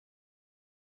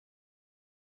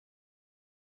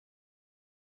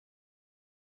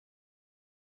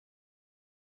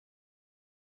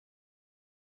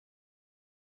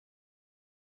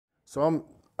So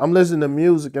I'm listening to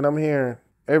music and I'm hearing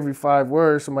every 5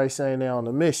 words somebody saying they're on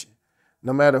a mission.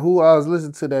 No matter who I was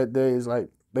listening to that day, it's like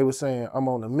they were saying, I'm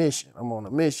on a mission, I'm on a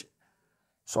mission.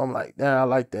 So I'm like, damn, I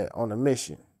like that, on a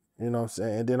mission. You know what I'm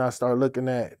saying? And then I start looking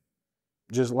at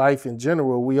just life in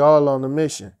general. We all on a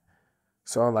mission.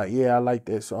 So I'm like, yeah, I like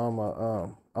that. So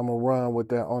I'm a run with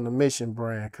that on the mission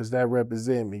brand because that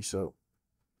represent me. So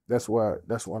that's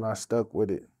when I stuck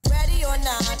with it. Ready or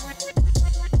not?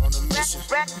 On the mission.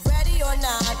 Ready or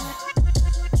not?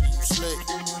 G.U.Slick.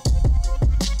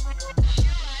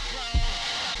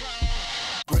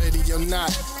 Ready or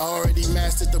not, already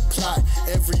mastered the plot.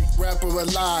 Every rapper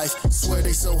alive, swear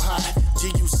they so hot.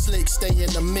 G.U.Slick, stay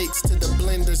in the mix till the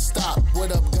blender stop.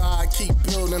 What up, God? Keep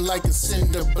building like a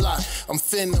cinder block. I'm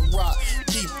finna rock,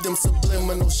 keep them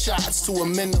subliminal shots to a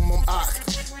minimum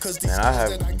Man, I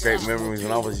have great memories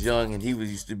when I was young and he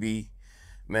used to be,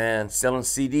 man, selling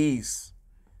CDs.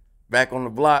 Back on the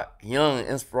block, young,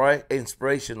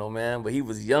 inspirational, man, but he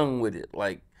was young with it,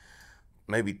 like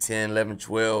maybe 10, 11,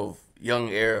 12, young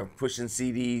era, pushing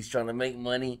CDs, trying to make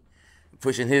money,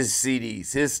 pushing his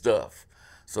CDs, his stuff.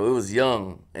 So it was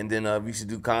young. And then we used to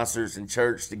do concerts in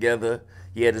church together.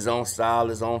 He had his own style,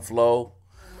 his own flow.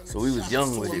 So we was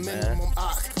young with it, man.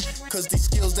 Cause these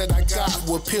skills that I got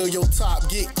will peel your top,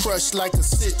 get crushed like a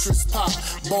citrus pop.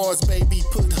 Bars, baby,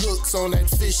 put hooks on that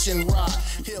fishing rod.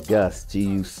 Gus,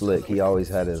 G.U.Slick, he always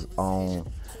had his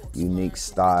own unique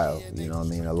style, you know what I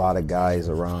mean? A lot of guys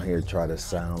around here try to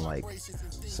sound like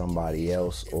somebody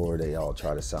else or they all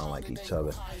try to sound like each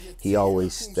other. He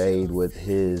always stayed with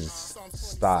his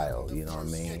style, you know what I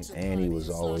mean? And he was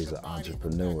always an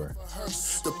entrepreneur.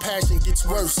 The passion gets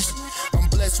worse. I'm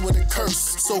blessed with a curse.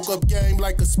 Soak up game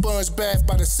like a sponge bath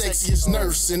by the sexiest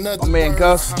nurse. My man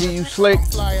Gus, G.U.Slick,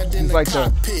 he's like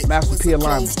the Master P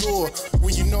alignment.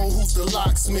 When you know who's the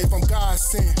locksmith, I'm God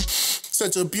sent.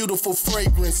 Such a beautiful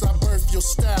fragrance, I birthed your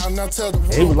style, now tell the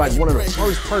world. He was like one of the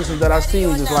first persons that I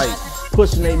seen just like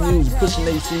pushing their music, pushing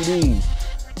their CDs.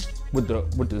 With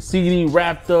the CD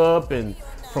wrapped up and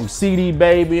from CD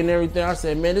Baby and everything. I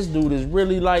said, man, this dude is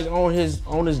really like on his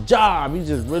job. He's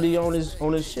just really on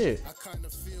his shit.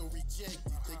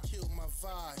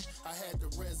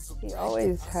 He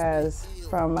always has,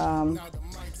 from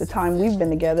the time we've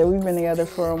been together. We've been together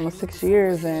for almost 6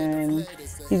 years, and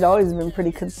he's always been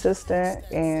pretty consistent,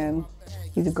 and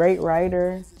he's a great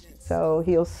writer. So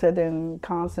he'll sit and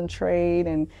concentrate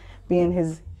and be in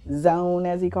his zone,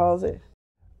 as he calls it.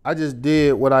 I just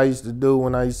did what I used to do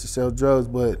when I used to sell drugs,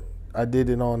 but I did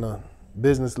it on a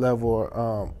business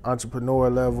level,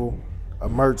 entrepreneur level, a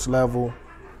merch level,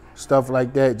 stuff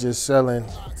like that, just selling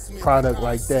product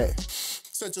like that.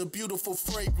 Such a beautiful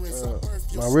fragrance.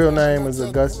 My real name is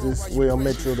Augustus Will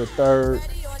Mitchell III.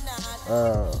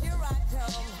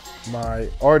 My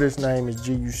artist name is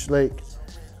G.U.Slick.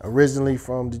 Originally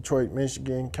from Detroit,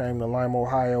 Michigan, came to Lima,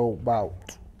 Ohio about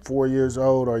 4 years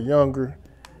old or younger.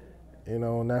 You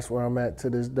know, and that's where I'm at to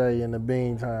this day in the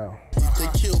Bean Town. They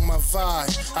killed my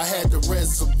vibe, I had to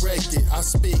resurrect it. I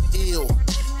spit ill,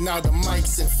 now the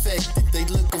mic's infected. They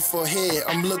looking for head,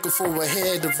 I'm looking for a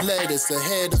head of lettuce, a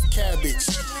head of cabbage.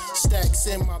 Stacks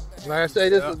in my... Like I say,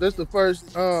 this is the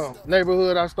first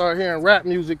neighborhood I start hearing rap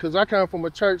music, because I come from a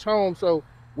church home, so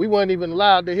we weren't even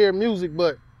allowed to hear music,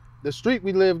 but the street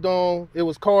we lived on, it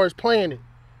was cars playing it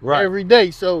every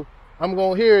day. So I'm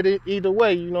gonna hear it either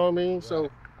way, you know what I mean? Right. So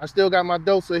I still got my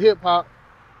dose of hip hop,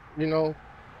 you know.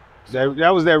 That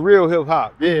was that real hip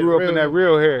hop. Yeah, you grew up in that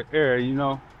real era, you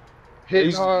know.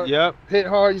 Hitting hard. Yep. Hit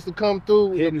hard used to come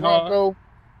through. Hitting hard.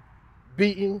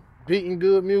 Beating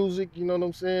good music, you know what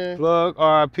I'm saying? Plug,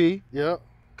 R.I.P. Yep.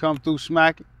 Come through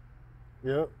smacking.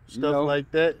 Yep. Stuff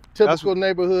like that. Typical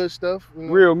neighborhood stuff. You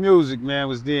know? Real music, man,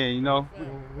 was then, you know.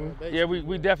 Yeah,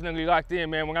 we definitely locked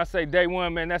in, man. When I say day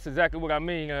one, man, that's exactly what I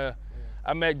mean.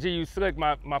 I met G.U.Slick.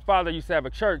 My father used to have a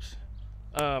church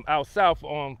out south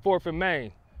on 4th and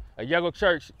Main, a yellow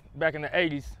church back in the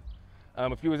 80s.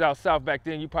 If you was out south back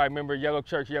then, you probably remember Yellow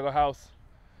Church, Yellow House.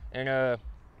 And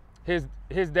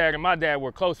his dad and my dad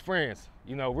were close friends,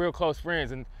 you know, real close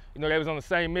friends. And, you know, they was on the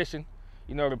same mission,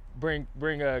 you know, to bring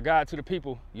God to the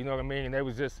people, you know what I mean? And they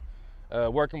was just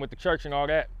working with the church and all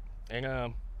that.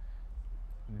 And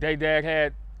their dad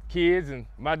had kids and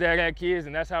my dad had kids,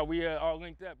 and that's how we all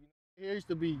linked up. It used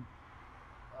to be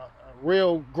a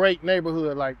real great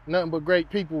neighborhood, like nothing but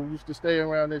great people used to stay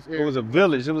around this area. It was a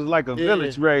village. It was like a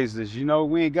village raised us, you know.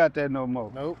 We ain't got that no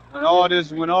more. Nope. When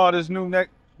all this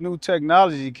new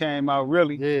technology came out,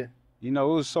 really, you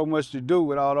know, it was so much to do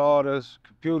with all this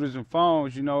computers and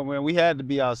phones, you know, man, we had to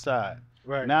be outside.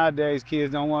 Right. Nowadays,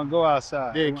 kids don't want to go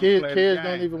outside. Yeah, kids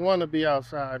don't even want to be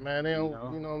outside, man. They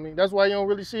don't, you know what I mean? That's why you don't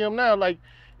really see them now. Like,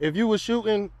 if you was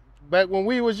shooting back when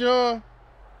we was young,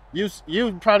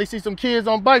 you'd probably see some kids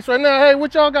on bikes right now. Hey,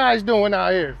 what y'all guys doing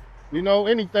out here? You know,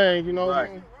 anything, you know what I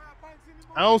mean?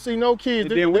 I don't see no kids.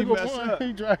 And then we mess up.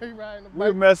 He riding the bike.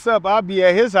 We mess up. I'll be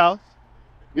at his house.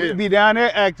 Yeah. We'll be down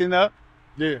there acting up.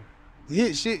 Yeah.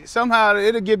 Somehow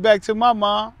it'll get back to my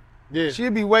mom. Yeah.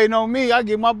 She'll be waiting on me. I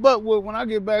get my butt whooped when I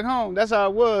get back home. That's how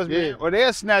it was, man. Or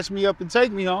they'll snatch me up and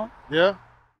take me home. Yeah.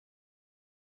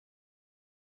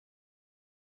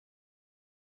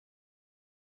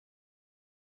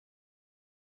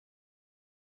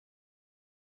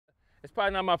 It's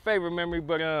probably not my favorite memory,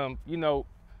 but you know,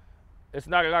 it's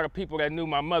not a lot of people that knew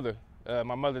my mother.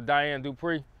 My mother, Diane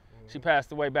Dupree. She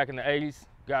passed away back in the 80s.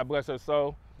 God bless her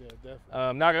soul. Yeah,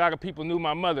 definitely. Not a lot of people knew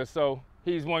my mother, so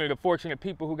he's one of the fortunate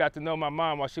people who got to know my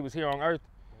mom while she was here on earth.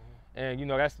 And you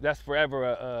know, that's forever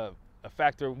a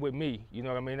factor with me. You know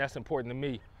what I mean? That's important to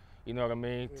me. You know what I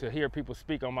mean? To hear people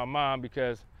speak on my mom,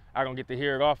 because I don't get to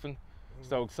hear it often.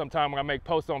 So sometimes when I make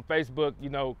posts on Facebook, you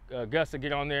know, Gus will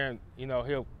get on there and, you know,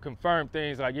 he'll confirm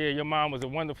things like, yeah, your mom was a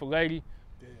wonderful lady.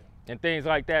 And things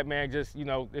like that, man. Just, you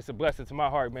know, it's a blessing to my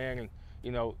heart, man. And,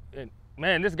 you know, and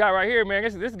man, this guy right here, man,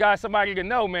 this guy's somebody to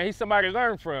know, man. He's somebody to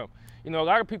learn from. You know, a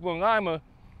lot of people in Lima,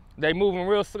 they moving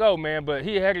real slow, man, but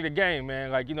he ahead of the game, man.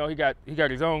 Like, you know, he got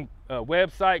his own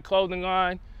website, clothing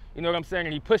line, you know what I'm saying?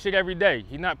 And he push it every day.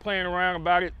 He's not playing around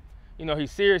about it. You know,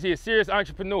 he's serious. He's a serious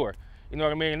entrepreneur. You know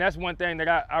what I mean? And that's one thing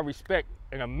that I respect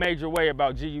in a major way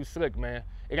about G.U.Slick, man.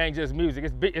 It ain't just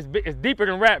music. It's deeper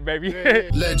than rap, baby.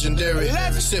 Legendary.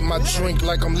 Sip my drink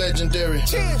like I'm legendary.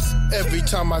 Cheers. Every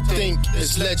time I think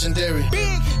it's legendary.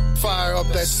 Fire up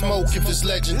that smoke if it's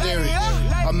legendary.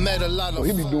 I met a lot of.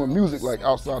 He be doing music like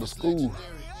outside of school.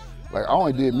 Like I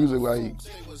only did music like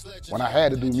when I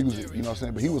had to do music, you know what I'm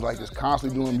saying? But he was like just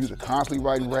constantly doing music, constantly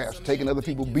writing raps, taking other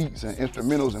people's beats and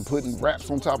instrumentals and putting raps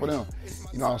on top of them.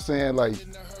 You know what I'm saying? Like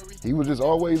he was just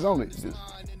always on it, just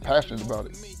passionate about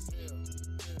it.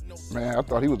 Man, I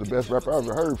thought he was the best rapper I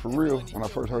ever heard, for real. When I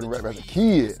first heard him rap as a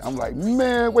kid, I'm like,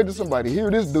 man, wait till somebody hear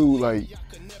this dude. Like,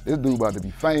 this dude about to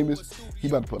be famous. He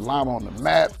about to put Lima on the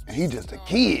map, and he just a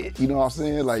kid. You know what I'm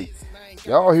saying? Like,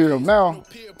 y'all hear him now,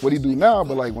 what he do now,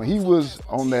 but like when he was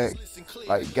on that,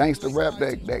 like gangster rap,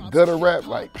 that gutter rap,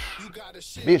 like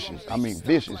vicious. I mean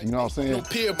vicious. You know what I'm saying? No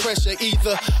peer pressure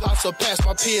either. I surpass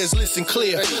my peers. Listen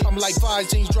clear. I'm like 5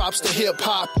 jeans drops to hip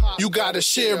hop. You gotta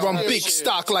share. I'm big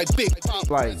stock like big pop.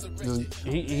 Like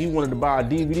he wanted to buy a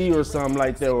DVD or something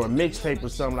like that, or a mixtape or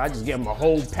something. I just gave him a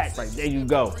whole pack. Like there you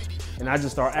go. And I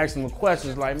just start asking him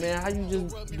questions like, man, how you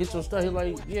just get your stuff? He's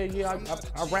like, yeah,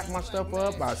 I wrap my stuff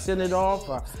up, I send it off,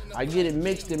 I get it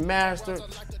mixed and mastered.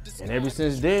 And ever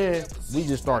since then, we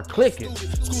just start clicking.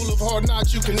 School of hard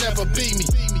knocks, you can never beat me.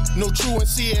 No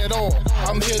truancy at all.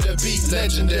 I'm here to be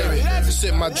legendary.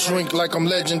 Sip my drink like I'm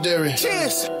legendary.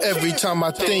 Cheers. Every time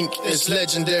I think it's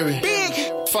legendary.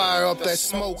 Fire up that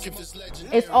smoke if it's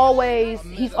legendary.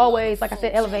 He's always, like I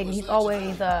said, elevating. He's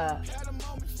always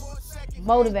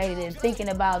motivated and thinking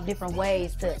about different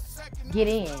ways to get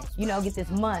in, you know, get this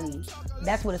money.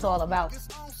 That's what it's all about.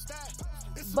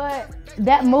 But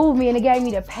that moved me and it gave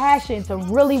me the passion to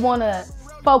really want to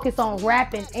focus on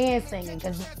rapping and singing,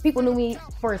 because people knew me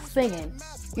for singing,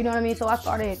 you know what I mean? So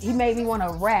he made me want to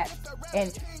rap,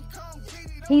 and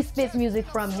he spits music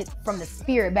from the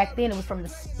spirit. Back then it was from the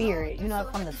spirit, you know,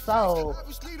 from the soul.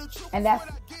 And that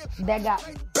got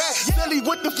me. Silly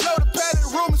with the flow, the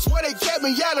padded room is where they kept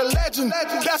me out of legend.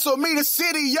 That's what me, the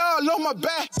city, y'all on my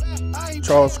back.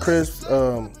 Charles Crisp,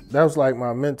 that was like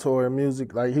my mentor in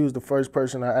music. Like he was the first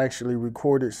person I actually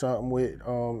recorded something with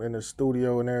in the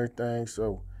studio and everything.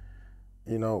 So,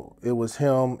 you know, it was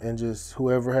him and just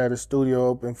whoever had a studio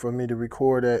open for me to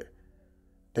record at.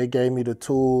 They gave me the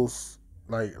tools.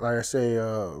 Like I say,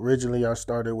 originally I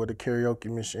started with a karaoke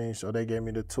machine, so they gave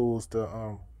me the tools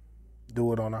to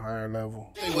do it on a higher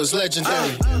level. It was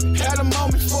legendary. Had a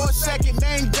moment for a second, they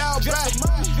ain't down back.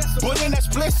 But in that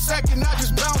split second, I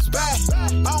just bounce back.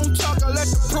 I don't talk, I let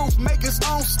the proof make its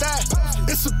own stat.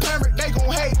 It's apparent, they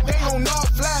gon' hate, they gon' all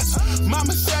flats.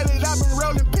 Mama said it, I've been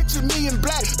rolling, picture me in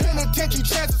black. Penitentiary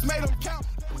chances made them count.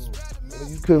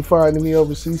 You couldn't find me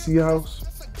over CC house.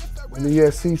 And then he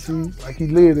had CC's, like he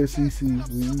lived at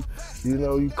CC's. You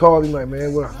know, you called him like,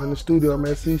 man, well, I'm in the studio, I'm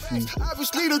at CC's.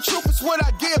 Obviously the truth is what I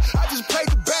give, I just played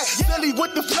the back. Silly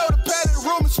with the flow, the padded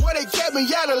room is where they kept me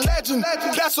out of legend.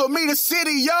 That's what me, the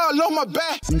city, y'all on my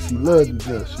back. CC loved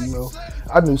the dust, you know.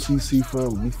 I knew CC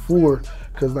from before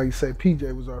Cause like you said,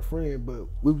 PJ was our friend, but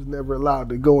we was never allowed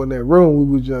to go in that room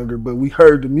when we was younger, but we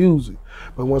heard the music.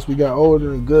 But once we got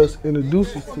older and Gus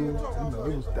introduced us to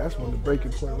it, that's when the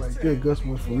breaking point right there. Gus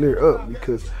went from there up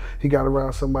because he got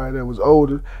around somebody that was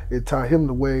older. It taught him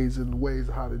the ways of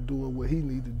how to do it, what he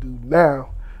need to do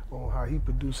now on how he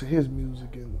producing his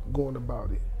music and going about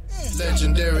it.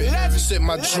 Legendary. Sip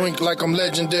my drink like I'm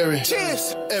legendary.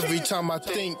 Cheers. Every time I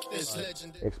think it's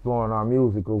legendary. Exploring our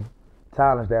musical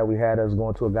talents that we had us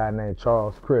going to a guy named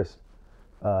Charles Chris,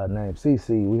 named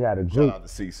CC. We had a group. Shout out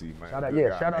to CC, man. Shout out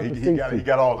to CC. He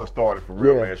got all that started for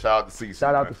real, man. Shout out to CC.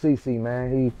 Shout out to CC,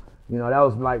 man. He, that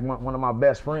was like one of my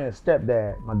best friends'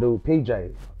 stepdad, my dude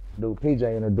PJ.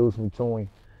 PJ introduced me to him,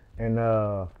 and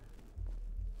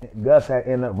Gus had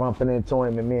ended up bumping into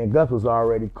him, and me and Gus was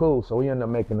already cool, so we ended up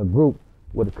making a group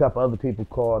with a couple other people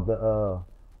called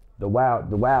the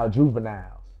Wild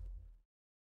Juveniles.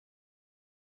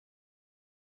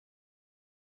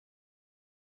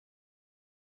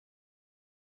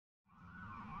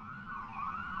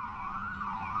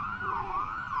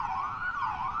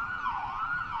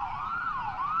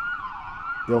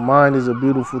 Your mind is a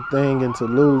beautiful thing, and to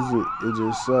lose it, it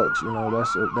just sucks.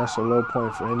 That's a low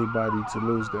point for anybody to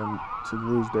lose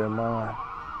their mind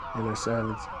and their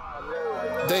sanity.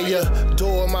 They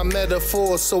adore my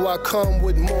metaphors, so I come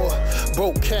with more.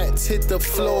 Broke cats hit the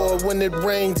floor. When it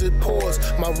rains, it pours.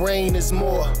 My rain is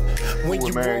more. When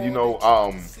you man,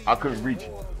 I couldn't reach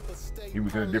him. He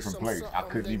was in a different place. I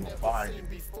couldn't even find him.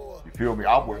 You feel me?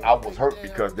 I was hurt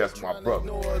because that's my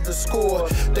brother. The score,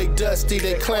 they dusty,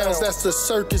 they clowns. That's the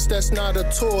circus, that's not a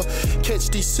tour. Catch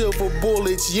these silver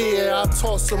bullets, yeah. I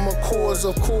toss them accords,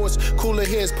 of course. Cooler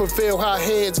heads prevail, high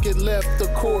heads get left the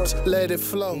course. Let it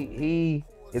flow. He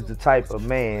is the type of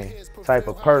man, type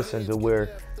of person to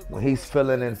where when he's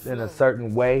feeling in a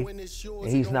certain way and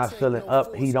he's not feeling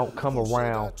up, he don't come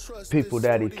around people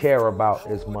that he care about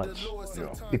as much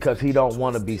because he don't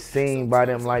want to be seen by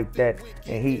them like that,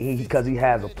 and because he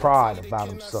has a pride about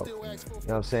himself. You know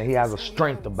what I'm saying? He has a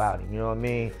strength about him, you know what I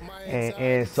mean?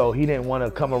 And so he didn't want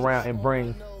to come around and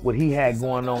bring what he had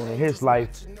going on in his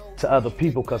life to other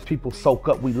people, because people soak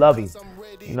up, we love him.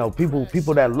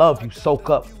 People that love you soak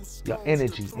up your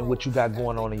energy and what you got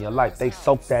going on in your life. They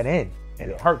soak that in. And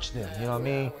it hurts them, you know what I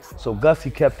mean? So Gus, he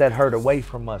kept that hurt away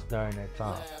from us during that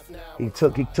time. He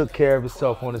took care of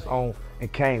himself on his own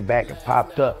and came back and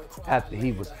popped up after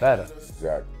he was better.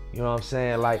 Exactly. You know what I'm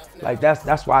saying? Like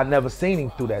that's why I never seen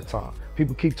him through that time.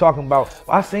 People keep talking about,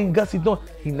 well, I seen Gus,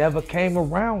 he never came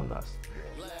around us.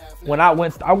 When I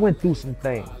went through some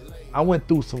things. I went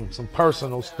through some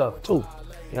personal stuff too. You know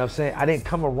what I'm saying? I didn't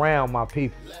come around my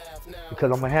people,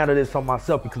 because I'm gonna handle this on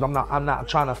myself, because I'm not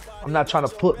trying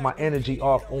to put my energy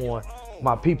off on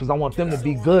my peoples. I want them to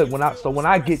be good. When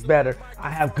I get better, I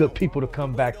have good people to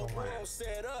come back around.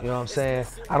 You know what I'm saying?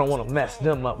 I don't want to mess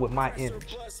them up with my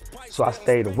energy. So I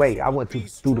stayed away. I went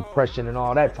through depression and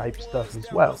all that type of stuff as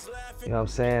well. You know what I'm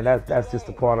saying? That's just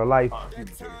a part of life.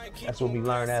 That's what we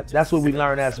learn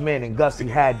as men, and Gussie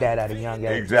had that at a young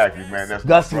age. Exactly, man.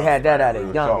 Gussie had that at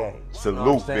a young age.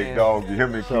 Salute, big dog. You hear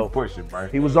me? Keep pushing, man.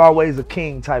 He was always a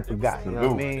king type of guy. You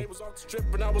know what I mean?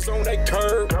 I was on that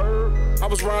curb. I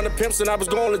was around the pimps and I was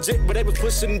going legit, but they was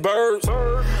pushing birds.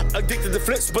 Addicted to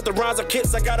flips, but the rhymes are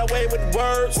kits. I got away with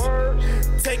words.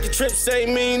 Taking trips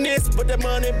ain't mean this, but that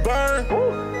money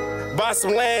burn. Buy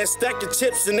some land, stack your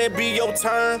chips, and it be your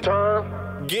turn.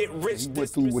 Get rich. He went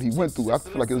through what he went through. I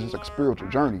feel like it was just like a spiritual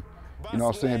journey. You know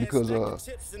what I'm saying? Because it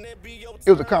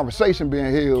was a conversation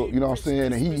being held, you know what I'm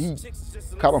saying? And he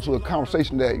caught onto a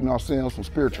conversation that, you know what I'm saying, some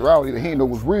spirituality that he didn't know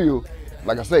was real.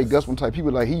 Like I say, Gus one type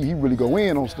people, like he really go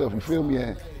in on stuff, you feel me?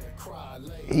 And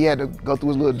he had to go through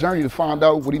his little journey to find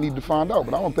out what he needed to find out.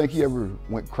 But I don't think he ever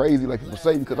went crazy like people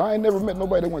say, because I ain't never met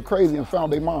nobody that went crazy and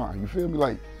found their mind, you feel me?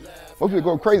 Like, most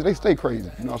people go crazy, they stay crazy,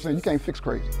 you know what I'm saying? You can't fix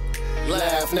crazy.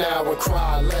 Laugh now and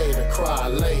cry later, cry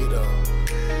later.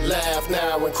 Laugh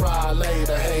now and cry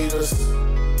later, haters.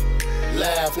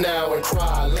 Laugh now and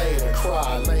cry later,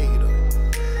 cry later.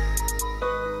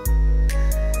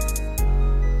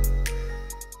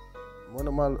 One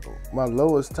of my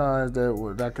lowest times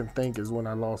that I can think is when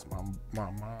I lost my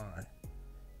mind.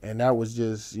 And that was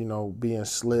just, being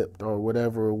slipped or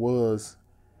whatever it was.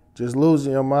 Just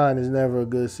losing your mind is never a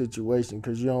good situation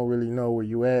because you don't really know where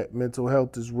you at. Mental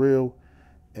health is real.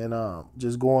 And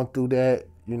just going through that,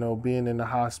 being in the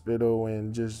hospital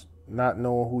and just not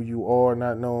knowing who you are,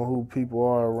 not knowing who people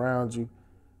are around you,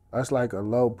 that's like a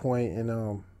low point.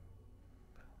 And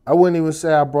I wouldn't even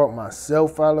say I brought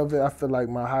myself out of it. I feel like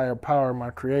my higher power, my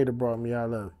creator, brought me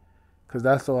out of it. Because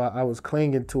that's why I was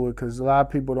clinging to it, because a lot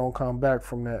of people don't come back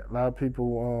from that. A lot of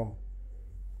people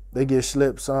they get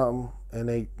slipped something and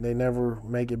they never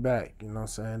make it back, you know what I'm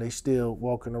saying? They still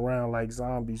walking around like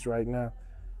zombies right now.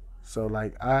 So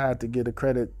like I had to give the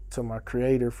credit to my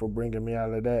creator for bringing me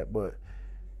out of that, but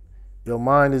your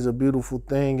mind is a beautiful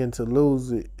thing, and to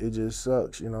lose it, it just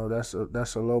sucks. You know, that's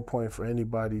a low point for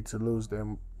anybody to lose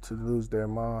their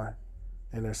mind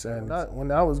and their sanity.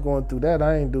 When I was going through that,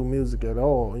 I ain't do music at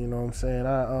all. You know what I'm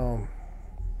saying?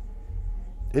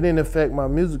 It didn't affect my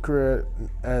music career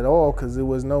at all because it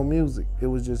was no music. It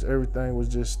was just everything was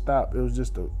just stopped. It was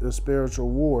just a spiritual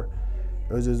war.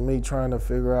 It was just me trying to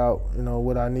figure out, you know,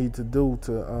 what I need to do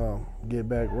to get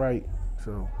back right.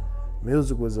 So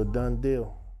music was a done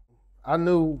deal. I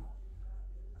knew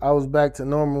I was back to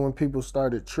normal when people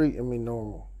started treating me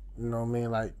normal. You know what I mean?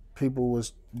 Like people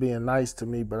was being nice to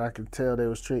me, but I could tell they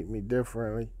was treating me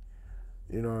differently.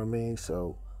 You know what I mean?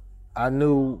 So I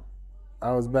knew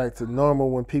I was back to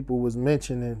normal when people was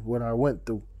mentioning what I went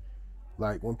through.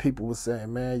 Like when people was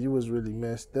saying, man, you was really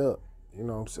messed up. You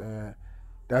know what I'm saying?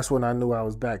 That's when I knew I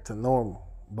was back to normal.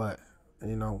 But,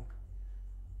 you know,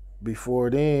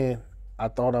 before then, I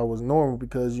thought I was normal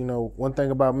because, you know, one thing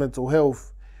about mental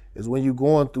health is when you're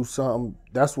going through something,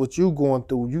 that's what you going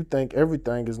through. You think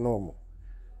everything is normal.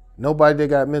 Nobody that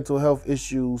got mental health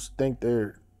issues think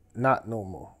they're not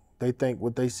normal. They think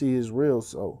what they see is real.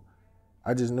 So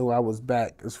I just knew I was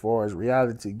back as far as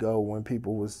reality go when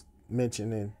people was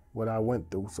mentioning what I went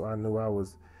through. So I knew I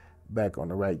was back on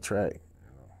the right track.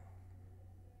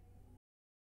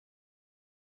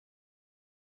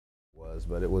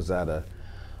 But it was at a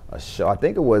show. I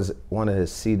think it was one of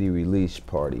his CD release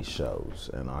party shows,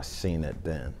 and I seen it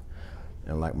then.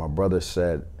 And like my brother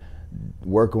said,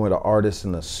 working with an artist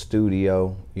in a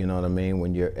studio, you know what I mean,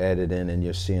 when you're editing and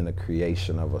you're seeing the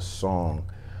creation of a song,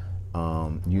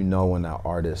 you know when that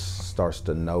artist starts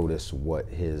to notice what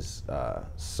his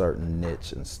certain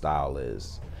niche and style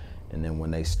is. And then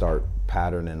when they start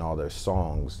patterning all their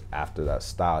songs after that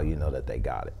style, you know that they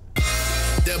got it.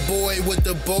 That boy with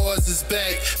the bars is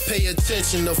back. Pay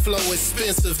attention, the flow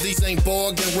expensive. These ain't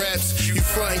bargain raps. You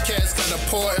frontin' cats got a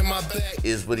part in my back.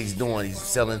 Is what he's doing. He's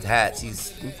selling hats.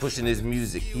 He's pushing his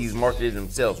music. He's marketed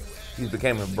himself. He's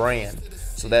became a brand.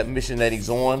 So that mission that he's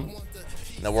on,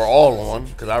 that we're all on,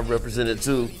 because I represent it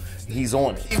too, he's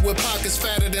on it. With pockets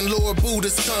fatter than Lord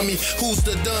Buddha's tummy. Who's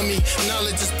the dummy?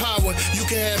 Knowledge is power. You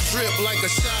can have drip like a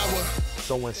shower.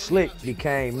 So when Slick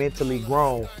became mentally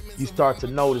grown, you start to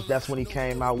notice that's when he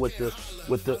came out with the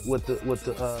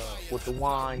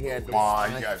wine. He had the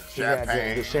wine. He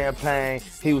had the champagne.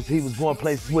 He was going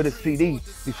places with his CD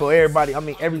before everybody. I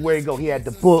mean, everywhere he go, he had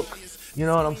the book. You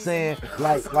know what I'm saying?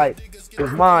 Like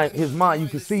his mind. You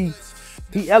can see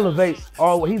he elevates.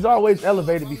 He's always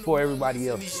elevated before everybody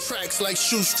else. Tracks like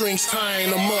shoestrings tying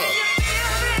them up.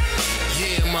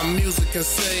 Yeah, my music can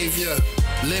save ya.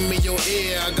 Lend me your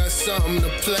ear, I got something to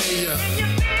play ya.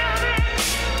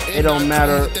 It don't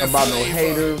matter about no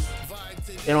haters.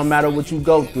 It don't matter what you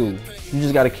go through. You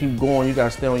just gotta keep going. You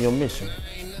gotta stay on your mission.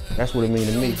 That's what it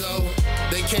means to me.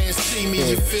 They can't see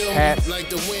me, you feel hats, me? Like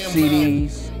the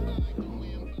CDs,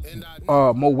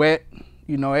 Moet,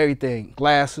 you know, everything.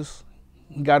 Glasses,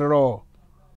 you got it all.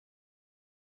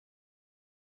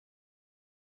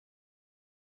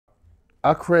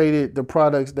 I created the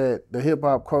products that the hip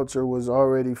hop culture was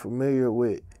already familiar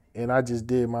with, and I just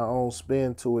did my own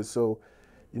spin to it. So,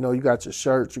 you know, you got your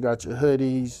shirts, you got your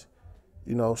hoodies,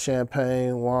 you know,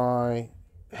 champagne, wine,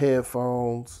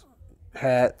 headphones,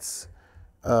 hats,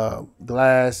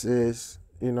 glasses,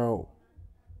 you know,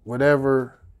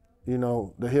 whatever, you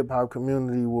know, the hip hop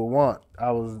community would want. I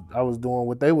was doing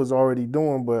what they was already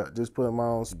doing, but just putting my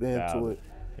own spin to it.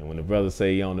 And when the brother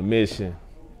say he on the mission,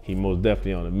 he most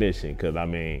definitely on a mission, because I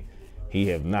mean, he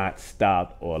have not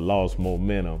stopped or lost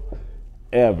momentum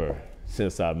ever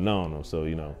since I've known him. So,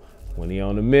 you know, when he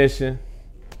on a mission,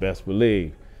 best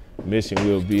believe, mission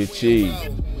will be achieved.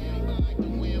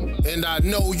 And I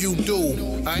know you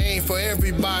do. I ain't for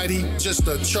everybody, just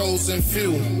a chosen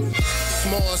few.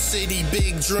 Small city,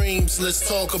 big dreams, let's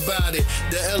talk about it.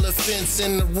 The elephants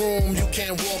in the room, you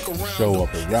can't walk around. Show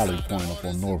up at Rally Point up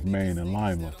on North Main in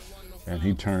Lima. And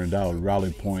he turned out at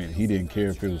Rally Point, he didn't care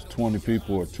if it was 20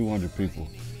 people or 200 people.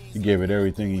 He gave it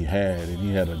everything he had, and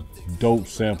he had a dope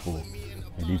sample.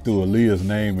 And he threw Aaliyah's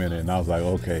name in it, and I was like,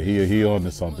 okay, he on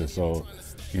to something. So,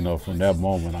 you know, from that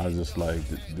moment, I was just like,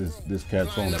 this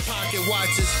cat's on it. Pocket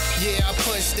watches, yeah, I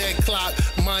punch that clock.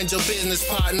 Mind your business,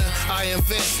 partner. I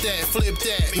invest that, flip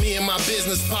that. Me and my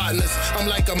business partners. I'm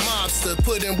like a mobster,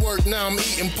 put in work, now I'm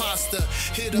eating pasta.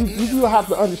 You have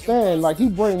to understand, like, he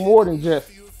bring more than just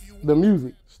the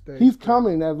music. He's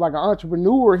coming as like an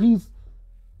entrepreneur. He's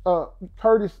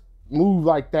Curtis move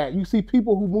like that. You see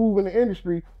people who move in the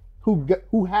industry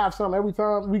who have some. Every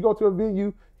time we go to a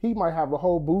venue, he might have a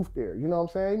whole booth there. You know what I'm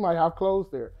saying? He might have clothes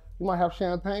there. He might have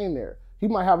champagne there. He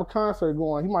might have a concert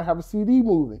going. He might have a CD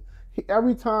moving.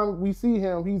 Every time we see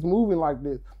him, he's moving like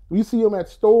this. We see him at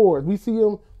stores. We see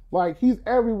him like he's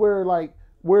everywhere, like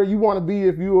where you want to be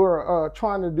if you are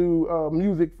trying to do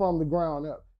music from the ground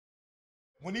up.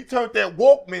 When he turned that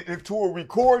Walkman into a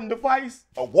recording device,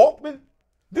 a Walkman,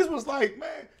 this was like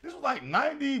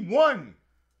 91,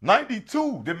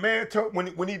 92. The man turned,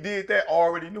 when he did that, I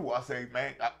already knew. I say,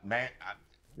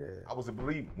 I was a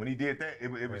believer. When he did that, it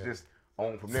was just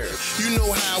on from there. You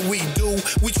know how we do.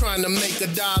 We trying to make a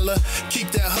dollar. Keep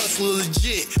that hustle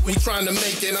legit. We trying to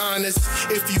make it honest.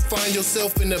 If you find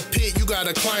yourself in a pit, you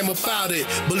gotta climb up out it.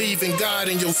 Believe in God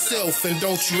and yourself, and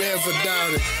don't you ever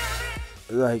doubt it.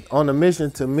 Like on a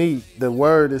mission, to me, the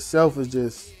word itself is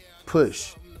just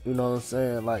push. You know what I'm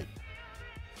saying? Like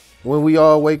when we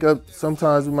all wake up,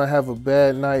 sometimes we might have a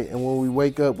bad night, and when we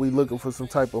wake up, we looking for some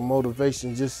type of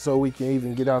motivation just so we can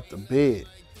even get out the bed.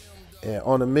 And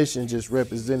On a Mission just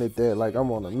represented that, like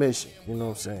I'm on a mission, you know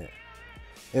what I'm saying?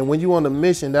 And when you on a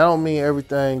mission, that don't mean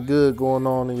everything good going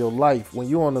on in your life. When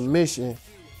you on a mission,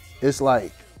 it's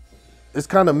like, it's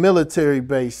kind of military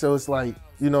based. So it's like,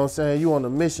 you know what I'm saying? You on a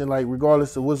mission, like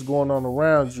regardless of what's going on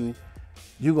around you,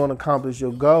 you're gonna accomplish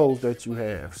your goals that you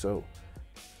have. So,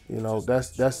 you know,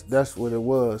 that's what it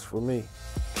was for me.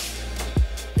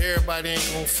 Everybody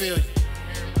ain't gonna feel you.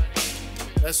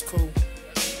 That's cool.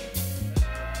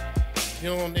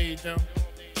 You don't need them.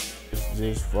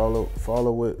 Just follow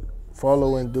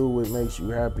and do what makes you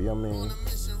happy. I mean,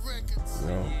 you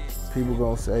know, people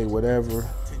gonna say whatever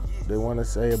they want to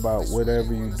say about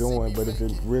whatever you're doing, but if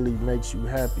it really makes you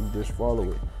happy, just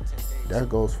follow it. That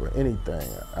goes for anything.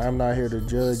 I'm not here to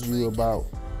judge you about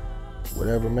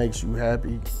whatever makes you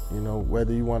happy, you know,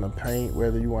 whether you want to paint,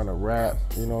 whether you want to rap,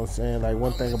 you know what I'm saying? Like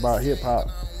one thing about hip hop,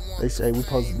 they say we're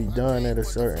supposed to be done at a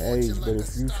certain age, but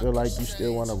if you feel like you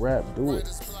still want to rap, do it.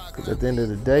 Because at the end of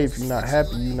the day, if you're not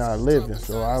happy, you're not living.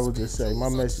 So I would just say my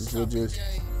message would just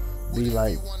be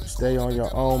like, stay on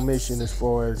your own mission as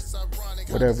far as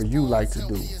whatever you like to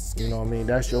do. You know what I mean?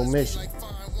 That's your mission.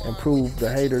 And prove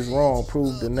the haters wrong,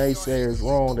 prove the naysayers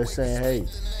wrong. They're saying, hey,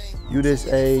 you this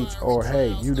age, or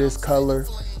hey, you this color,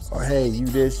 or hey, you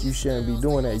this, you shouldn't be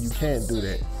doing that. You can't do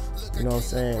that. You know what I'm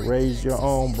saying? Raise your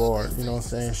own bar. You know what I'm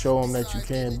saying? Show them that you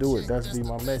can do it. That's be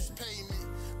my message.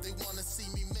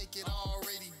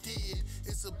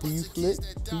 G.U.Slick,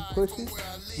 keep pushing.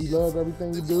 We love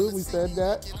everything you do. We said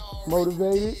that.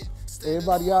 Motivated.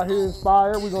 Everybody out here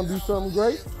inspired. We're gonna do something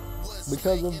great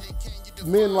because of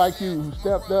men like you who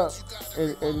stepped up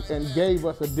and gave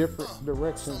us a different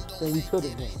direction than we could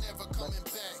have been.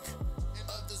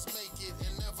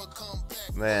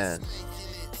 Man,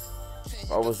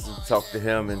 if I was to talk to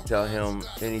him and tell him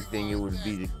anything, it would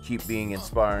be to keep being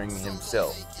inspiring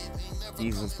himself.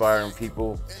 He's inspiring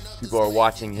people. People are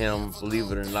watching him,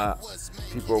 believe it or not.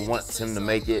 People want him to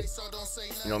make it.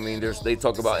 You know what I mean? They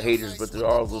talk about haters, but there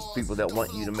are those people that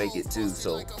want you to make it too.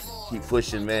 So keep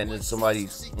pushing, man. And somebody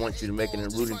wants you to make it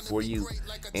and rooting for you.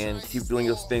 And keep doing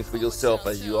those things for yourself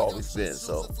as you always been.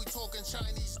 So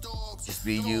just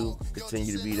be you.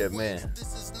 Continue to be that man.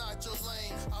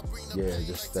 Yeah,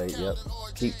 just stay,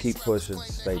 keep pushing,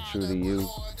 stay true to you,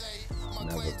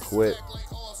 never quit,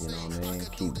 you know what I mean,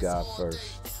 keep God first.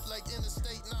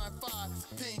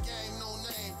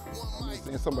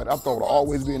 Saying somebody I thought would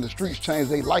always be in the streets change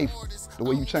their life. The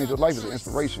way you change your life is an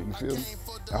inspiration, you feel me?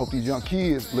 I hope these young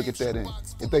kids look at that, and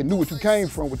if they knew what you came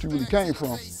from, what you really came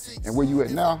from, and where you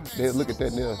at now, they'll look at that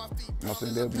and they'll, you know what I'm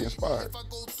saying, they'll be inspired.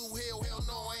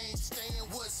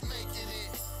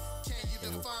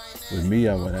 With me,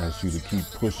 I would ask you to keep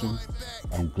pushing.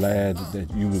 I'm glad that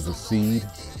you was a seed,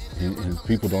 and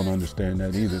people don't understand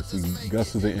that either. See,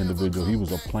 Gus is an individual, he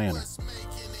was a planner.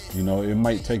 You know, it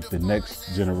might take the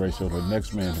next generation or the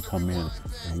next man to come in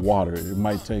and water it. It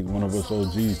might take one of us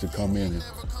OGs to come in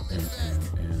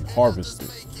and harvest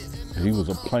it. And he was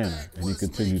a planner, and he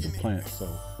continued to plant, so.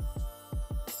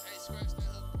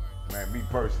 Man, me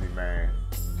personally, man,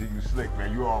 G.U.Slick,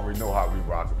 man, you already know how we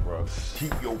rock it, bro.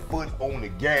 Keep your foot on the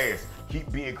gas.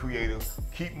 Keep being creative.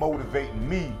 Keep motivating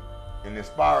me and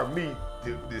inspiring me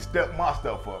to step my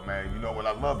stuff up, man. You know what?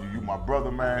 I love you. You my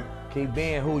brother, man. Keep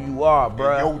being who you are,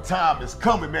 bro. And your time is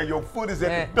coming, man. Your foot is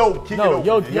at the door. Kick it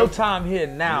open. Your time here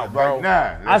now, bro. Right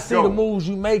now. I see the moves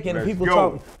you making, and people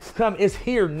talk. It's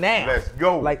here now. Let's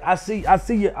go. Like I see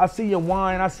your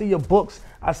wine. I see your books.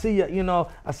 I see your, you know,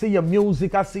 I see your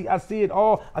music. I see it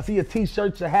all. I see your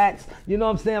t-shirts, your hats. You know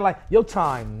what I'm saying? Like your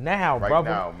time now, right brother.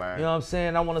 Now, man. You know what I'm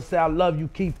saying? I want to say I love you.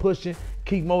 Keep pushing.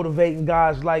 keep motivating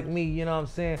guys like me, you know what I'm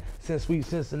saying? Since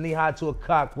the knee high to a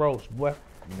cockroach, boy.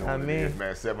 You know what it is,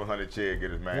 man. 700 chair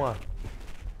getters, man. One.